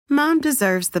Mom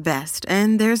deserves the best,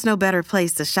 and there's no better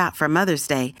place to shop for Mother's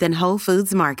Day than Whole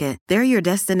Foods Market. They're your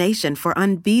destination for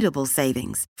unbeatable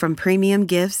savings, from premium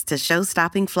gifts to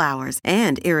show-stopping flowers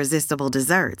and irresistible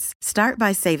desserts. Start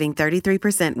by saving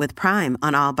 33% with Prime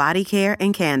on all body care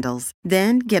and candles.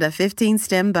 Then get a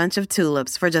 15-stem bunch of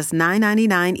tulips for just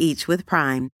 $9.99 each with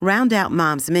Prime. Round out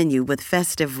Mom's menu with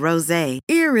festive rosé,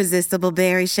 irresistible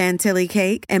berry chantilly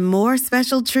cake, and more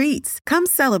special treats. Come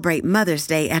celebrate Mother's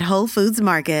Day at Whole Foods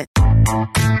Market.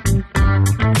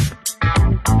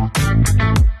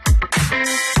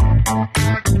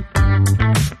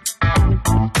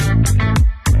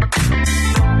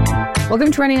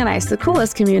 Welcome to Running on Ice, the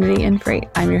coolest community in freight.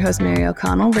 I'm your host, Mary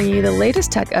O'Connell, bringing you the latest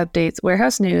tech updates,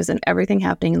 warehouse news, and everything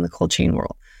happening in the cold chain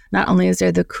world. Not only is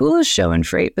there the coolest show in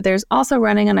freight, but there's also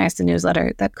Running on Ice, the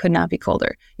newsletter that could not be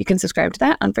colder. You can subscribe to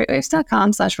that on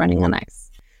freightwaves.com/runningoниce.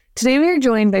 Today, we are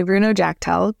joined by Bruno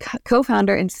Jachtel,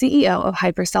 co-founder and CEO of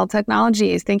Hypercell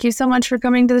Technologies. Thank you so much for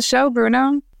coming to the show,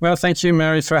 Bruno. Well, thank you,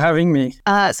 Mary, for having me.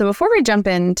 So before we jump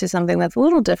into something that's a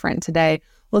little different today,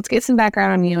 let's get some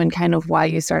background on you and kind of why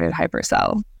you started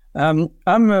Hypercell. I'm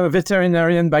a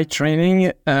veterinarian by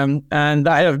training, and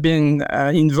I have been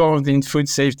involved in food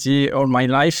safety all my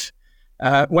life.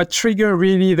 What triggered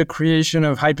really the creation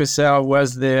of Hypercell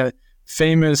was the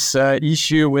famous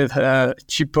issue with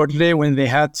Chipotle when they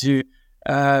had to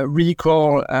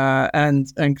recall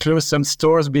and close some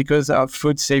stores because of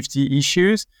food safety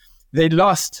issues. They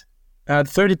lost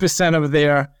 30% of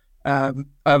their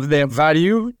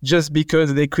value just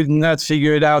because they could not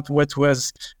figure it out what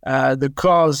was the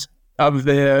cause of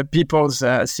the people's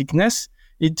sickness.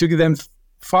 It took them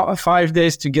 5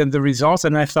 days to get the results,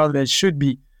 and I thought there should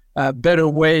be a better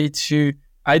way to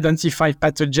identify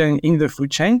pathogen in the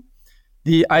food chain.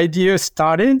 The idea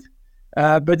started,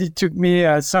 but it took me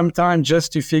some time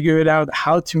just to figure it out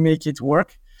how to make it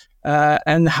work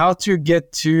and how to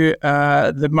get to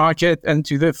the market and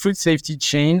to the food safety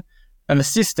chain and a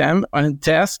system and a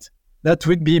test that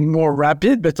would be more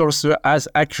rapid, but also as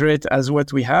accurate as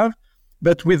what we have,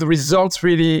 but with results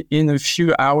really in a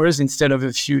few hours instead of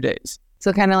a few days.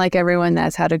 So kind of like everyone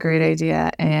that's had a great idea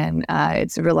and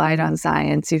it's relied on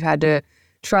science, you've had to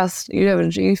trust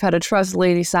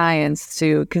Lady Science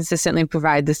to consistently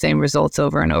provide the same results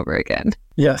over and over again.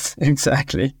 Yes,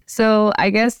 exactly. So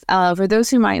I guess for those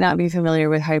who might not be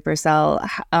familiar with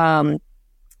Hypercell,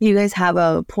 you guys have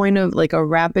a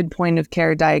rapid point of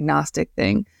care diagnostic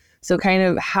thing. So kind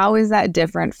of how is that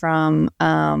different from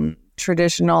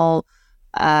traditional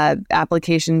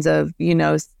applications of,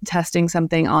 testing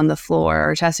something on the floor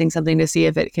or testing something to see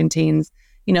if it contains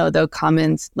the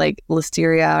common like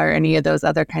Listeria or any of those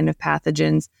other kind of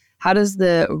pathogens? How does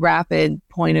the rapid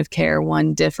point of care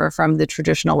one differ from the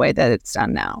traditional way that it's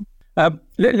done now?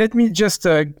 Let me just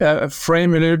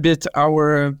frame a little bit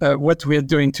our what we're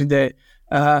doing today.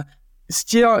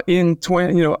 Still in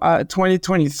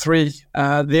 2023,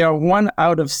 there are 1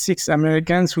 out of 6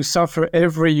 Americans who suffer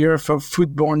every year from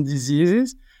foodborne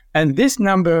diseases, and this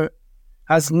number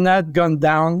has not gone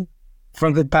down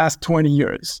from the past 20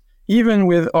 years. Even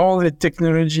with all the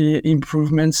technology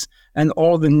improvements and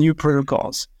all the new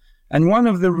protocols. And one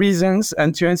of the reasons,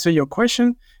 and to answer your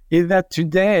question, is that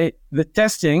today the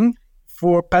testing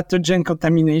for pathogen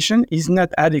contamination is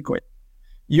not adequate.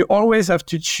 You always have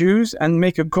to choose and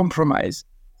make a compromise.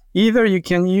 Either you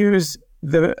can use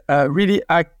the really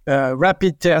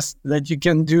rapid tests that you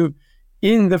can do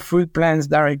in the food plants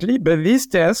directly, but these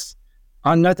tests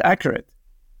are not accurate.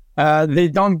 They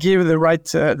don't give the right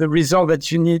the result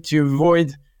that you need to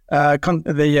avoid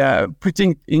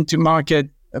putting into market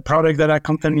a product that are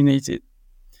contaminated.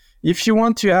 If you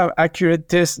want to have accurate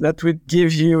tests that would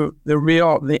give you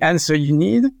the answer you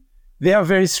need, they are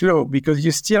very slow because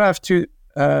you still have to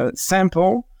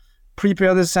sample,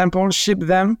 prepare the sample, ship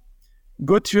them,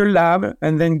 go to your lab,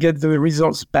 and then get the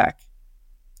results back.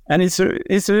 And it's a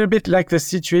little bit like the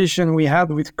situation we had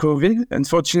with COVID.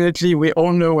 Unfortunately, we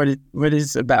all know what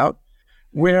it's about,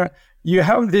 where you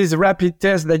have these rapid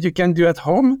tests that you can do at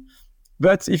home.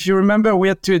 But if you remember, we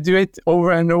had to do it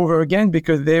over and over again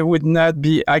because they would not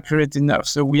be accurate enough.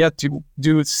 So we had to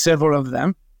do several of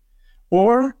them.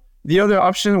 Or the other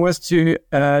option was to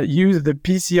use the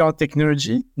PCR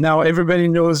technology. Now everybody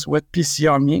knows what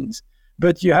PCR means,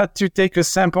 but you had to take a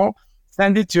sample,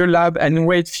 send it to your lab, and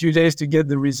wait a few days to get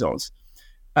the results.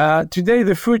 Today,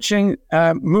 the food chain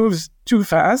moves too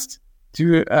fast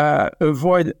to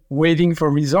avoid waiting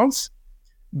for results.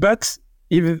 But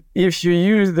if you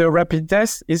use the rapid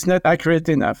test, it's not accurate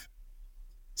enough.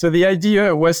 So the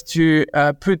idea was to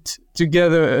put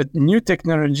together a new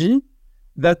technology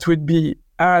that would be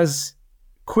as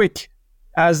quick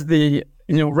as the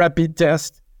rapid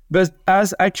test, but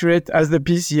as accurate as the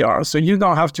PCR. So you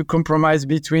don't have to compromise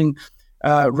between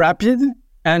rapid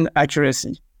and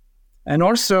accuracy. And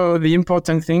also the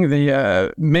important thing,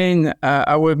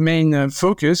 our main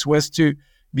focus was to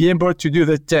be able to do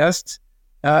the test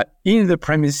in the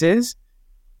premises,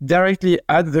 directly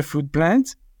at the food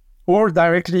plant, or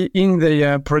directly in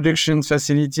the production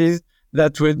facilities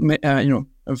that would,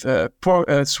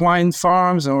 swine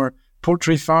farms or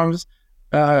poultry farms,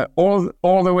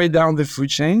 all the way down the food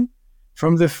chain,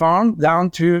 from the farm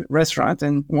down to restaurant.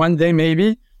 And one day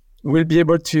maybe we'll be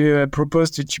able to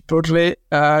propose to Chipotle,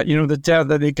 the test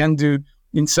that they can do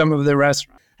in some of the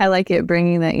restaurants. I like it,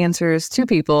 bringing the answers to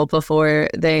people before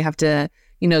they have to,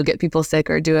 get people sick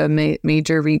or do a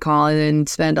major recall and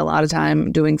spend a lot of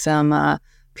time doing some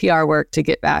PR work to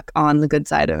get back on the good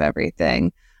side of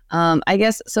everything. I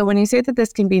guess, so when you say that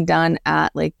this can be done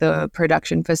at like the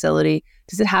production facility,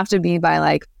 does it have to be by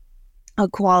like a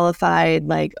qualified,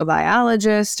 like a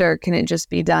biologist, or can it just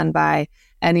be done by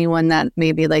anyone that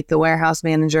maybe like the warehouse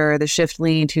manager or the shift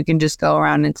lead who can just go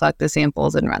around and collect the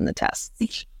samples and run the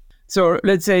tests? So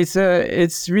let's say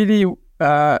it's really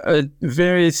a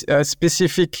very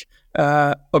specific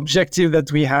objective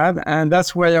that we have, and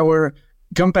that's why our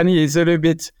company is a little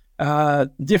bit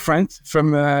different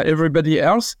from everybody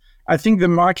else. I think the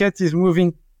market is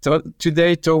moving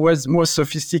today towards more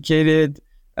sophisticated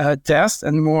tests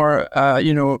and more,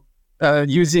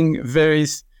 using very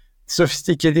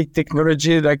sophisticated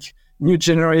technology like new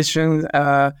generation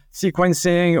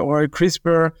sequencing or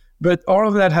CRISPR, but all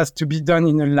of that has to be done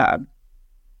in a lab.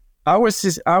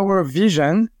 Our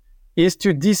vision is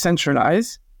to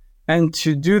decentralize and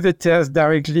to do the test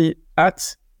directly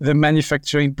at the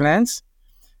manufacturing plants.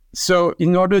 So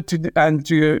in order to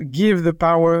give the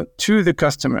power to the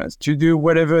customers to do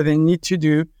whatever they need to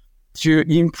do to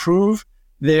improve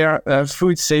their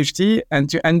food safety and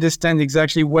to understand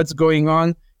exactly what's going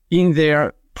on in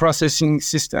their processing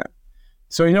system.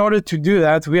 So in order to do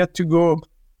that, we had to go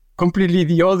completely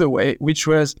the other way, which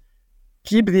was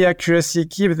keep the accuracy,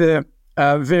 keep the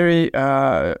very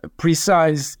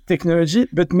precise technology,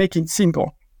 but make it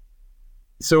simple.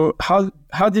 So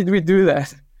how did we do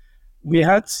that?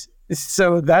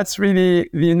 So that's really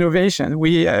the innovation.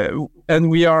 We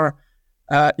are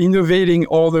innovating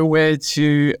all the way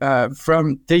to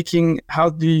from taking, how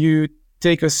do you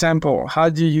take a sample? How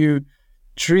do you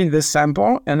treat the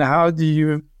sample? And how do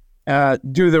you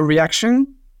do the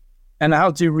reaction? And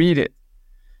how do you read it?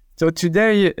 So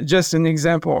today, just an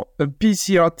example, a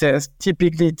PCR test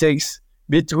typically takes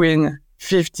between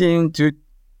 15 to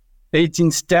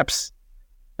 18 steps,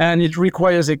 and it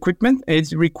requires equipment.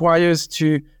 It requires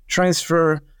to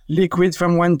transfer liquid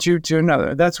from one tube to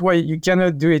another. That's why you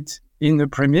cannot do it in the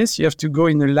premise. You have to go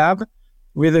in the lab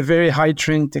with a very high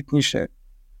trained technician.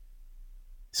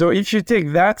 So if you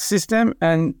take that system,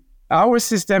 and our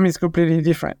system is completely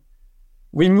different.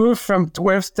 We move from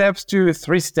 12 steps to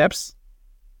 3 steps.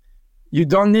 You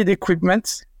don't need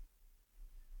equipment.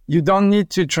 You don't need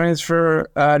to transfer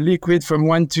liquid from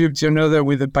one tube to another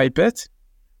with a pipette.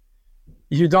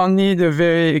 You don't need a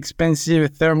very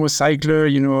expensive thermocycler,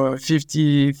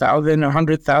 $50,000,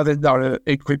 $100,000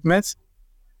 equipment.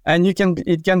 And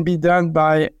it can be done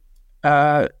by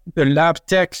the lab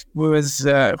tech who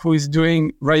is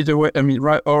doing right away,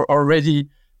 already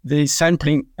the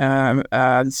sampling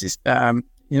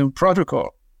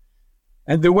protocol.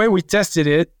 And the way we tested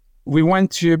it, we went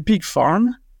to a pig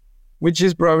farm, which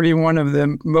is probably one of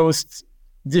the most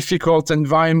difficult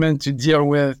environment to deal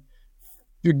with,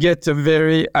 to get a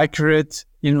very accurate,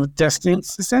 testing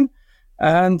system.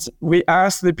 And we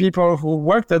asked the people who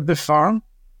worked at the farm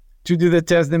to do the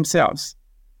test themselves.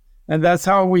 And that's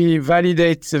how we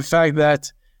validate the fact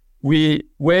that we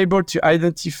were able to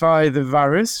identify the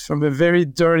virus from a very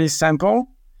dirty sample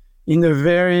in a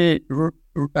very,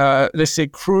 let's say,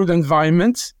 crude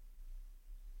environment,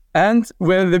 and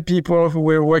with the people who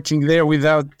were working there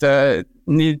without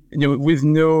with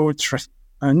no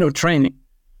training.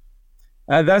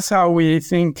 That's how we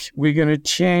think we're going to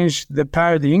change the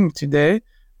paradigm today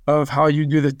of how you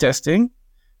do the testing.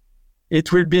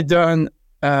 It will be done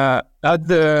at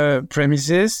the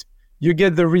premises. You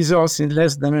get the results in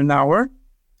less than an hour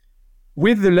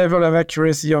with the level of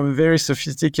accuracy of a very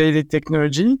sophisticated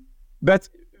technology, but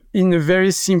in a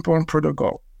very simple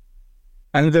protocol.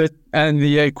 And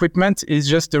the equipment is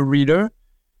just a reader,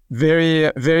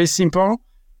 very, very simple,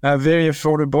 very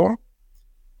affordable.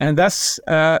 And that's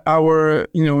our,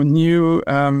 new,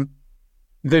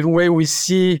 the way we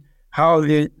see how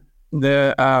the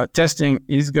testing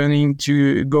is going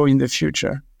to go in the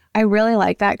future. I really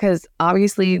like that, because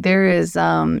obviously there is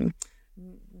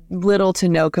little to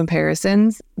no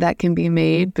comparisons that can be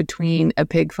made between a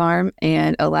pig farm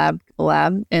and a lab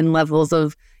and levels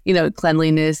of,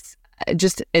 cleanliness,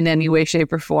 just in any way,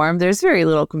 shape, or form. There's very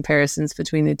little comparisons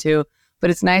between the two, but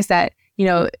it's nice that,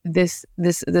 this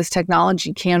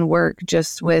technology can work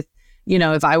just with,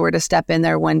 if I were to step in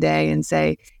there one day and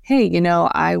say, hey,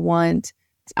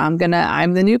 I'm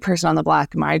the new person on the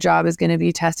block. My job is going to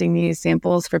be testing these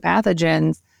samples for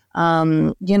pathogens.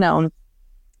 I'm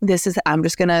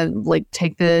just going to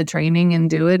take the training and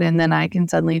do it. And then I can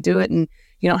suddenly do it. And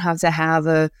you don't have to have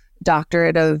a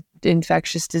doctorate of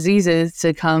infectious diseases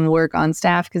to come work on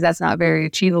staff, because that's not very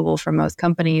achievable for most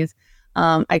companies.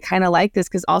 I kind of like this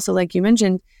because also, like you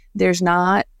mentioned, there's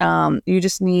not, you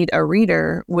just need a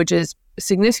reader, which is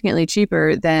significantly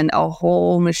cheaper than a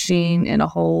whole machine and a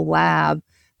whole lab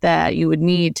that you would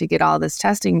need to get all this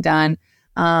testing done.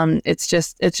 It's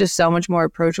just so much more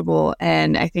approachable,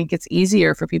 and I think it's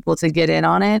easier for people to get in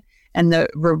on it. And the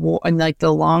reward, and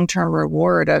the long-term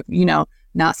reward of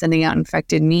not sending out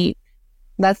infected meat,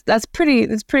 that's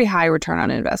pretty high return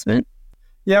on investment.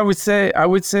 Yeah, I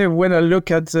would say when I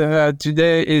look at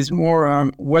today is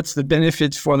more what's the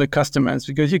benefit for the customers,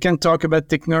 because you can talk about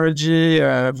technology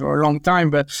for a long time,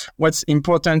 but what's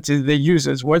important is the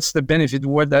users. What's the benefit?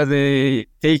 What are they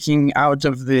taking out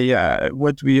of the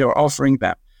what we are offering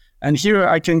them? And here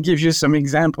I can give you some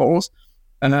examples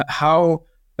how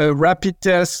a rapid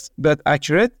test but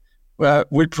accurate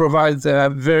will provide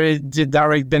very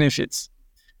direct benefits.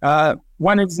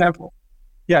 One example.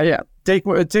 Yeah. Take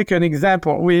an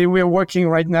example. We're working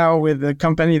right now with a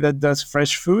company that does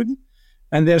fresh food,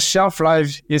 and their shelf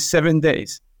life is 7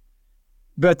 days.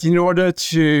 But in order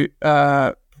to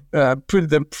put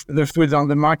the food on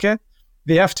the market,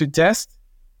 they have to test,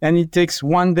 and it takes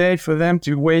 1 day for them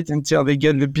to wait until they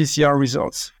get the PCR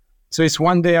results. So it's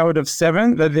 1 day out of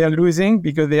 7 that they are losing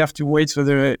because they have to wait for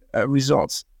the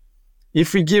results.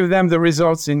 If we give them the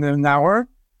results in an hour,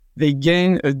 they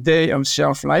gain a day of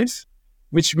shelf life,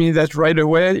 which means that right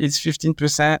away it's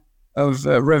 15% of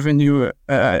revenue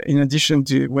in addition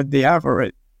to what they have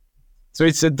already. So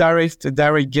it's a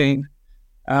direct gain.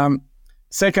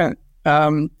 Second,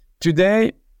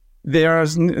 today there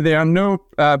are no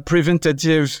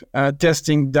preventative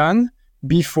testing done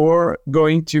before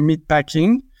going to meat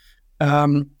packing.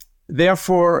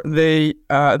 Therefore,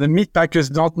 the meat packers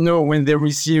don't know when they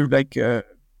receive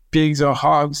pigs or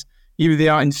hogs if they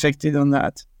are infected or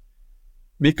not,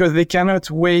 because they cannot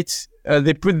wait.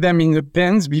 They put them in the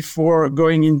pens before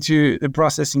going into the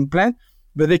processing plant,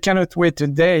 but they cannot wait a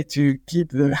day to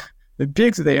keep the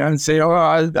pigs there and say,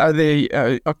 are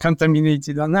they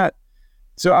contaminated or not?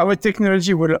 So our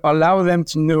technology will allow them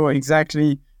to know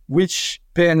exactly which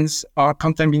pens are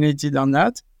contaminated or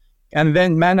not, and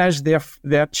then manage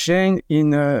their chain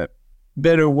in a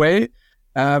better way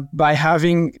by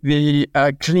having the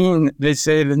clean, let's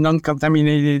say the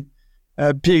non-contaminated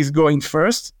pigs going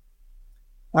first,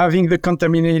 having the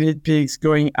contaminated pigs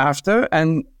going after,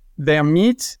 and their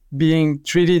meat being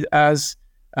treated as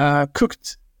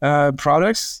cooked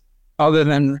products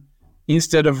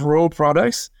instead of raw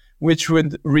products, which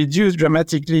would reduce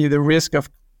dramatically the risk of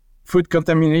food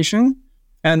contamination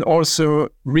and also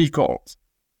recalls.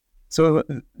 So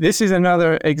this is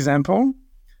another example.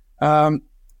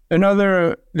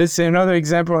 Another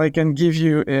example I can give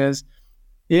you is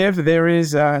if there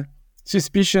is a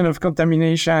suspicion of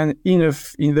contamination in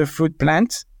the food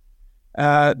plant,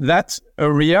 that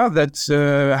area that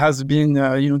has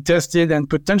been tested and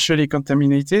potentially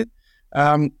contaminated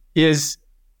is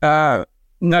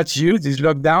not used, is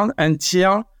locked down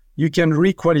until you can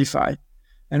requalify.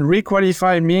 And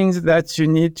requalify means that you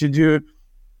need to do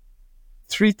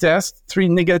 3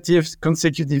 negative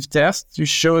consecutive tests to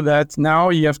show that now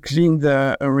you have cleaned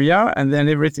the area and then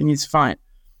everything is fine.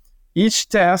 Each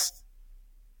test,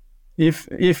 if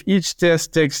each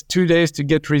test takes 2 days to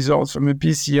get results from a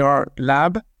PCR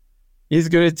lab, it's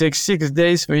going to take 6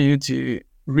 days for you to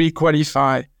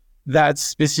requalify that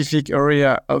specific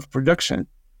area of production.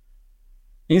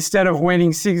 Instead of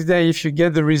waiting 6 days, if you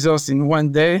get the results in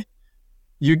 1 day,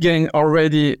 you gain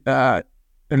already a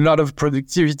lot of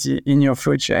productivity in your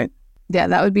food chain. Yeah,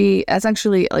 that's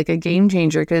actually like a game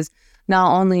changer, because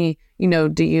not only,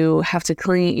 do you have to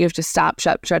clean, you have to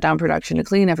shut down production to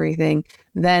clean everything,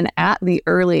 then at the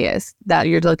earliest that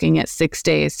you're looking at 6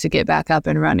 days to get back up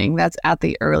and running. That's at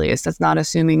the earliest. That's not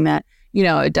assuming that,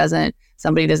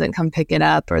 somebody doesn't come pick it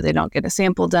up, or they don't get a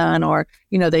sample done, or,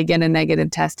 they get a negative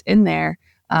test in there.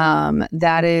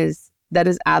 That is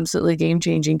absolutely game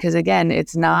changing, because again,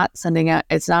 it's not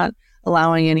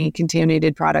allowing any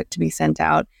contaminated product to be sent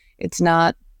out. It's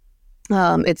not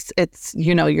it's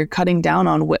you're cutting down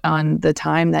on the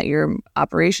time that your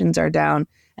operations are down.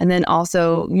 And then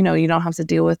also, you don't have to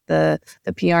deal with the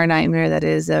PR nightmare that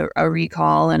is a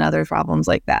recall and other problems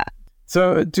like that.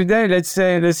 So today, let's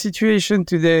say the situation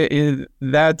today is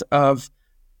that of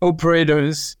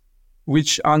operators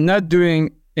which are not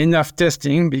doing enough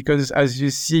testing because, as you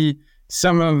see,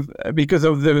 because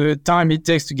of the time it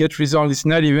takes to get results, it's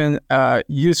not even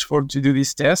useful to do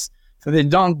these tests. So they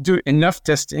don't do enough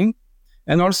testing.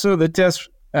 And also the tests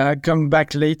come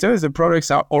back later. The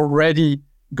products are already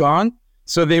gone.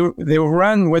 So they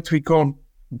run what we call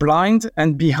blind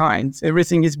and behind.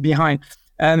 Everything is behind.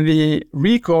 And the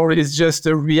recall is just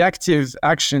a reactive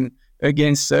action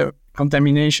against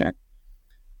contamination.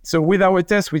 So with our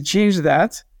test, we change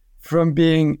that from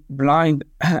being blind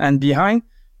and behind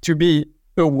to be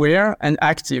aware and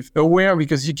active. Aware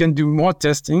because you can do more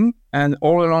testing and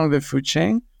all along the food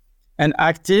chain. And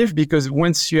active because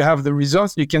once you have the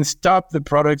results, you can stop the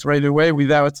product right away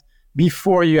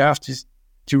before you have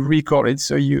to recall it.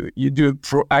 So you do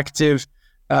proactive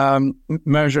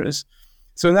measures.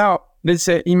 So now, let's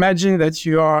say, imagine that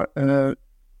you are a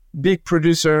big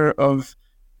producer of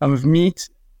meat,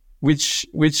 which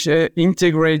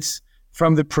integrates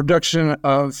from the production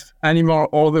of animal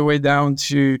all the way down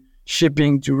to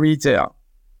shipping to retail.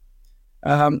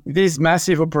 These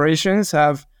massive operations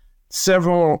have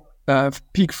several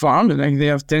pig farms, like they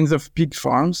have tens of pig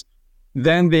farms.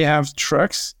 Then they have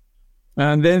trucks,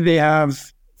 and then they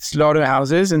have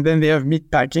slaughterhouses, and then they have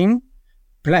meat packing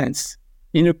plants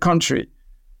in a country.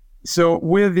 So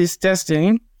with this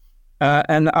testing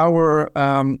and our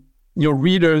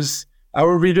readers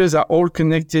are all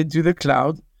connected to the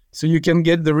cloud, so you can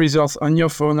get the results on your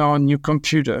phone or on your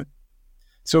computer.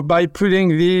 So by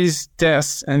putting these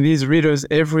tests and these readers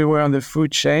everywhere on the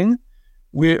food chain,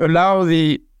 we allow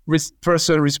the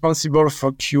person responsible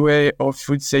for QA or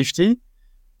food safety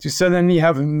to suddenly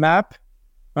have a map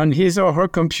on his or her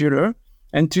computer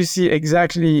and to see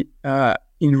exactly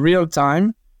in real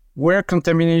time where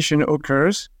contamination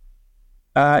occurs,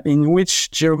 in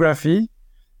which geography,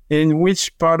 in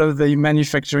which part of the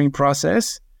manufacturing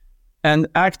process, and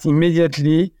act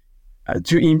immediately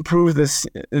to improve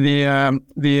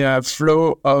the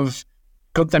flow of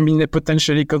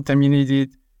potentially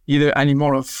contaminated either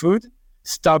animal or food,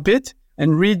 stop it,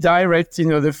 and redirect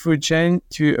the food chain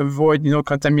to avoid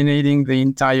contaminating the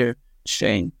entire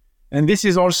chain. And this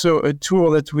is also a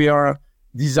tool that we are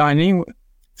designing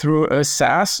through a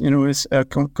SaaS, it's a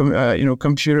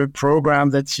computer program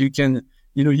that you can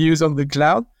use on the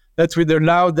cloud that would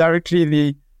allow directly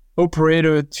the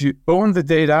operator to own the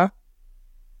data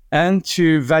and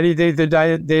to validate the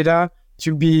data,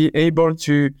 to be able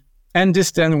to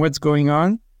understand what's going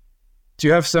on, to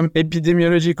have some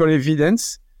epidemiological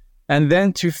evidence, and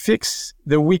then to fix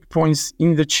the weak points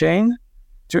in the chain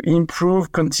to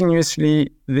improve continuously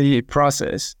the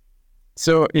process.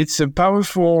 So it's a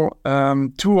powerful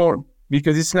tool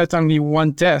because it's not only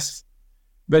one test,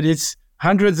 but it's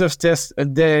hundreds of tests a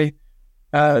day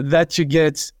that you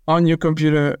get on your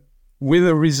computer with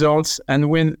the results and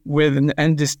with an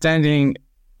understanding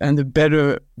and a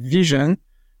better vision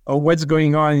of what's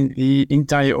going on in the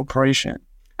entire operation.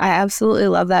 I absolutely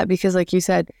love that because, like you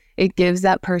said, it gives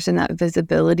that person that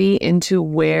visibility into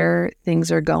where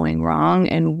things are going wrong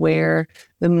and where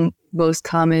the most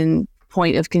common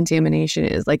point of contamination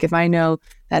is. Like if I know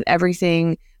that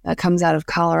everything that comes out of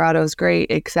Colorado is great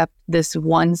except this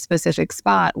one specific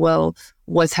spot, well,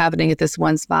 what's happening at this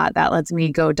one spot? That lets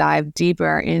me go dive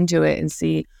deeper into it and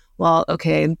see, well,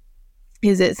 okay,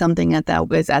 is it something at that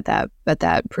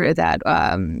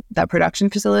production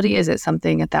facility? Is it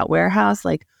something at that warehouse?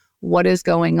 Like what is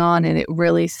going on? And it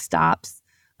really stops.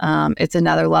 It's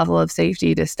another level of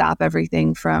safety to stop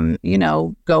everything from,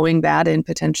 going bad and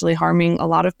potentially harming a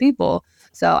lot of people.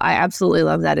 So I absolutely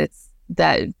love that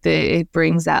it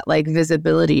brings that like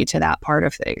visibility to that part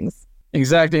of things.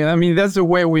 Exactly. I mean, that's the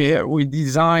way we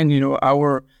design,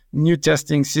 our new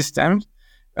testing system,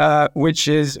 which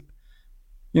is,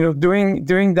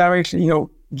 doing directly,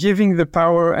 giving the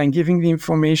power and giving the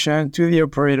information to the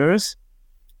operators,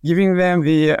 giving them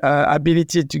the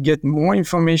ability to get more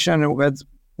information about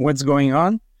what's going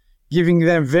on, giving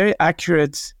them very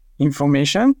accurate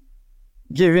information,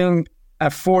 giving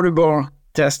affordable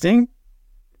testing.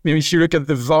 Maybe if you look at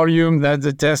the volume that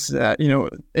the tests,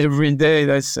 every day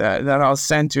that are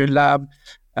sent to a lab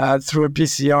through a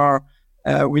PCR,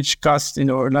 which costs, a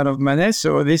lot of money.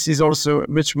 So this is also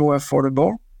much more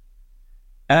affordable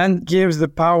and gives the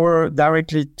power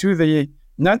directly to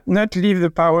not leave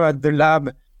the power at the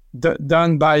lab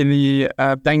done by the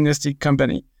diagnostic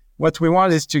company. What we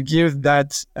want is to give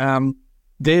that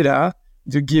data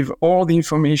to give all the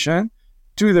information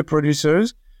to the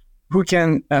producers who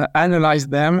can analyze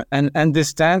them and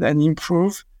understand and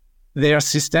improve their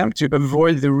system to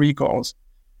avoid the recalls.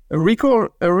 A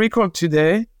recall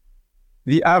today,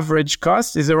 the average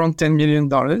cost is around $10 million.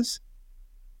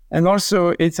 And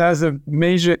also it has a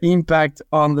major impact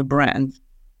on the brand.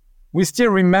 We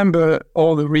still remember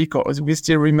all the recalls. We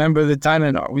still remember the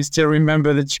Tylenol. We still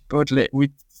remember the Chipotle.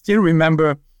 We still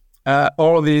remember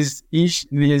all these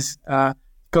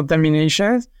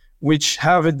contaminations, which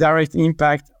have a direct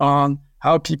impact on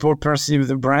how people perceive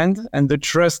the brand and the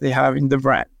trust they have in the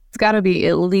brand. It's got to be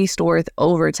at least worth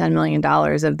over $10 million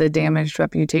of the damaged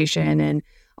reputation and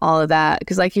all of that.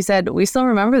 Because like you said, we still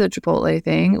remember the Chipotle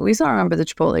thing. We still remember the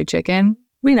Chipotle chicken.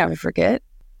 We never forget.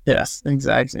 Yes,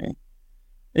 exactly.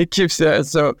 It keeps,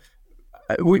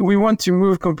 we want to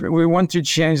move, we want to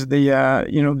change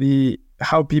the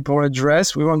how people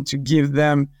address. We want to give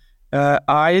them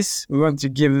eyes. We want to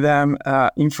give them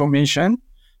information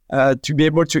to be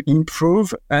able to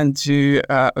improve and to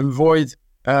avoid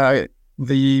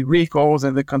the recalls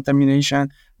and the contamination.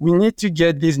 We need to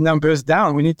get these numbers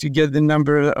down. We need to get the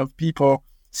number of people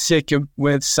sick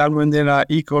with Salmonella,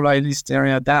 E. coli,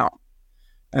 Listeria down.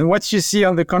 And what you see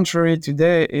on the contrary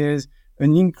today is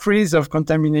an increase of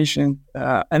contamination,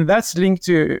 and that's linked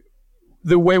to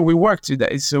the way we work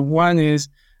today. So one is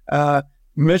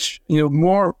much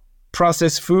more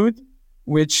processed food,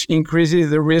 which increases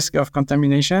the risk of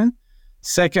contamination.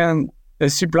 Second, a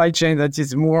supply chain that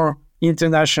is more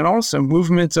international, so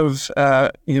movement of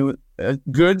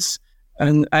goods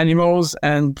and animals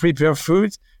and prepared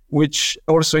foods, which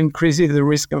also increases the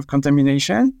risk of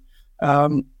contamination.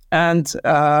 And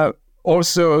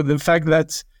also the fact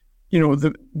that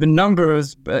the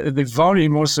numbers, the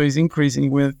volume also is increasing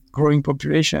with growing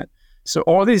population. So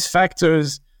all these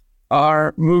factors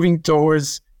are moving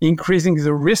towards increasing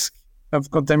the risk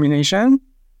of contamination.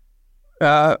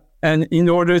 And in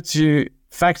order to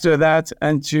factor that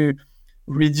and to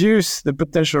reduce the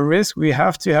potential risk, we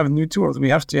have to have new tools. We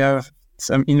have to have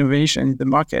some innovation in the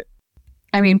market.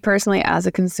 I mean, personally, as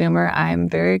a consumer, I'm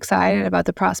very excited about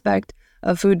the prospect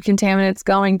of food contaminants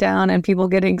going down and people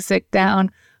getting sick down.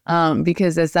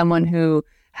 Because as someone who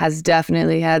has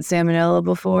definitely had salmonella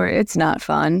before, it's not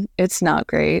fun. It's not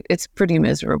great. It's pretty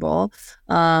miserable.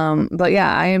 But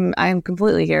yeah, I'm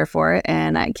completely here for it.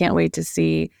 And I can't wait to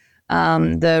see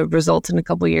the results in a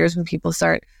couple of years when people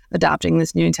start adopting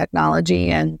this new technology.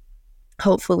 And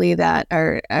hopefully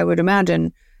I would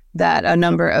imagine that a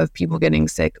number of people getting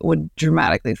sick would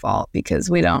dramatically fall, because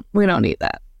we don't need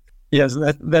that. Yes,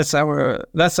 that's our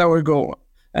goal.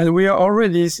 And we are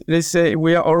already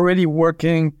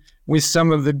working with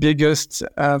some of the biggest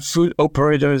food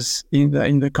operators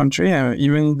in the country,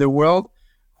 even in the world,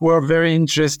 who are very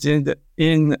interested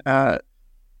in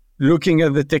looking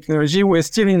at the technology. We're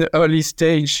still in the early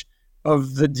stage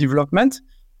of the development,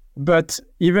 but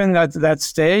even at that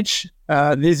stage,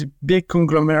 these big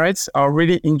conglomerates are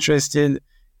really interested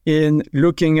in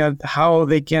looking at how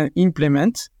they can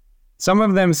implement. Some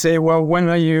of them say, well, when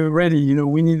are you ready?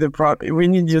 We need the product. We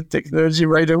need your technology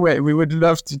right away. We would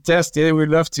love to test it. We'd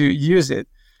love to use it.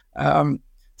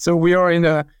 So we are in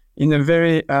a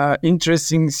very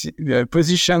interesting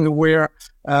position where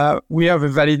we have a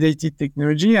validated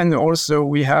technology, and also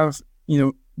we have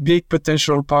big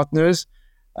potential partners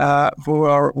who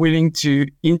are willing to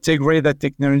integrate that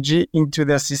technology into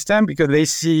their system because they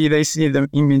see the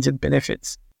immediate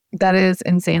benefits. That is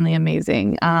insanely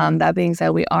amazing. That being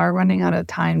said, we are running out of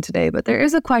time today, but there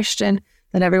is a question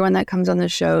that everyone that comes on the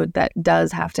show that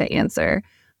does have to answer.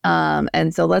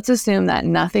 And so let's assume that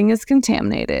nothing is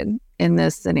contaminated in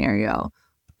this scenario.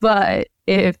 But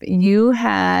let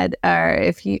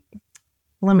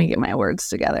me get my words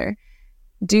together.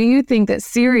 Do you think that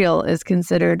cereal is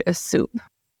considered a soup?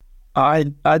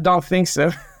 I don't think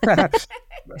so.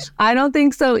 I don't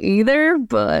think so either,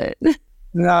 but...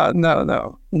 No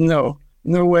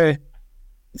way.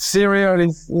 Cereal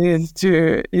is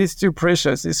too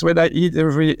precious. It's what I eat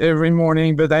every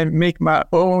morning, but I make my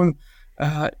own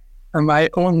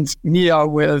meal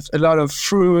with a lot of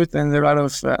fruit and a lot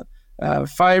of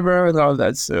fiber and all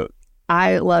that. So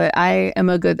I love it.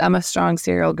 I'm a strong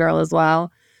cereal girl as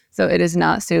well. So it is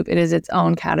not soup. It is its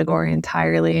own category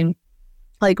entirely.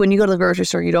 Like when you go to the grocery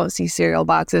store, you don't see cereal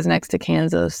boxes next to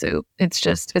cans of soup. It's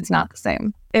not the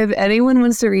same. If anyone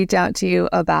wants to reach out to you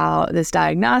about this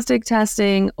diagnostic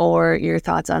testing or your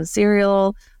thoughts on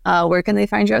cereal, where can they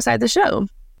find you outside the show?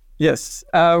 Yes,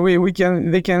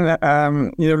 they can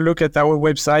look at our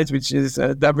website, which is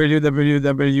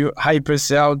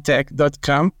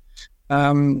www.hypercelltech.com,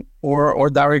 or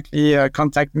directly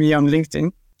contact me on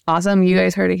LinkedIn. Awesome. You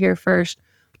guys heard it here first.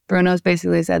 Bruno's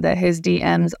basically said that his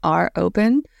DMs are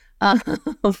open.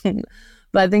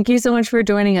 But thank you so much for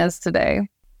joining us today.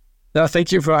 No,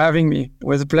 thank you for having me. It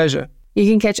was a pleasure. You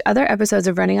can catch other episodes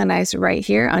of Running on Ice right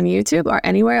here on YouTube or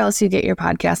anywhere else you get your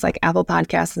podcasts like Apple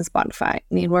Podcasts and Spotify.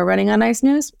 Need more Running on Ice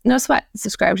news? No sweat.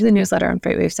 Subscribe to the newsletter on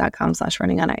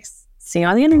freightwaves.com/runningonIce. See you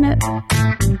on the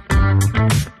internet.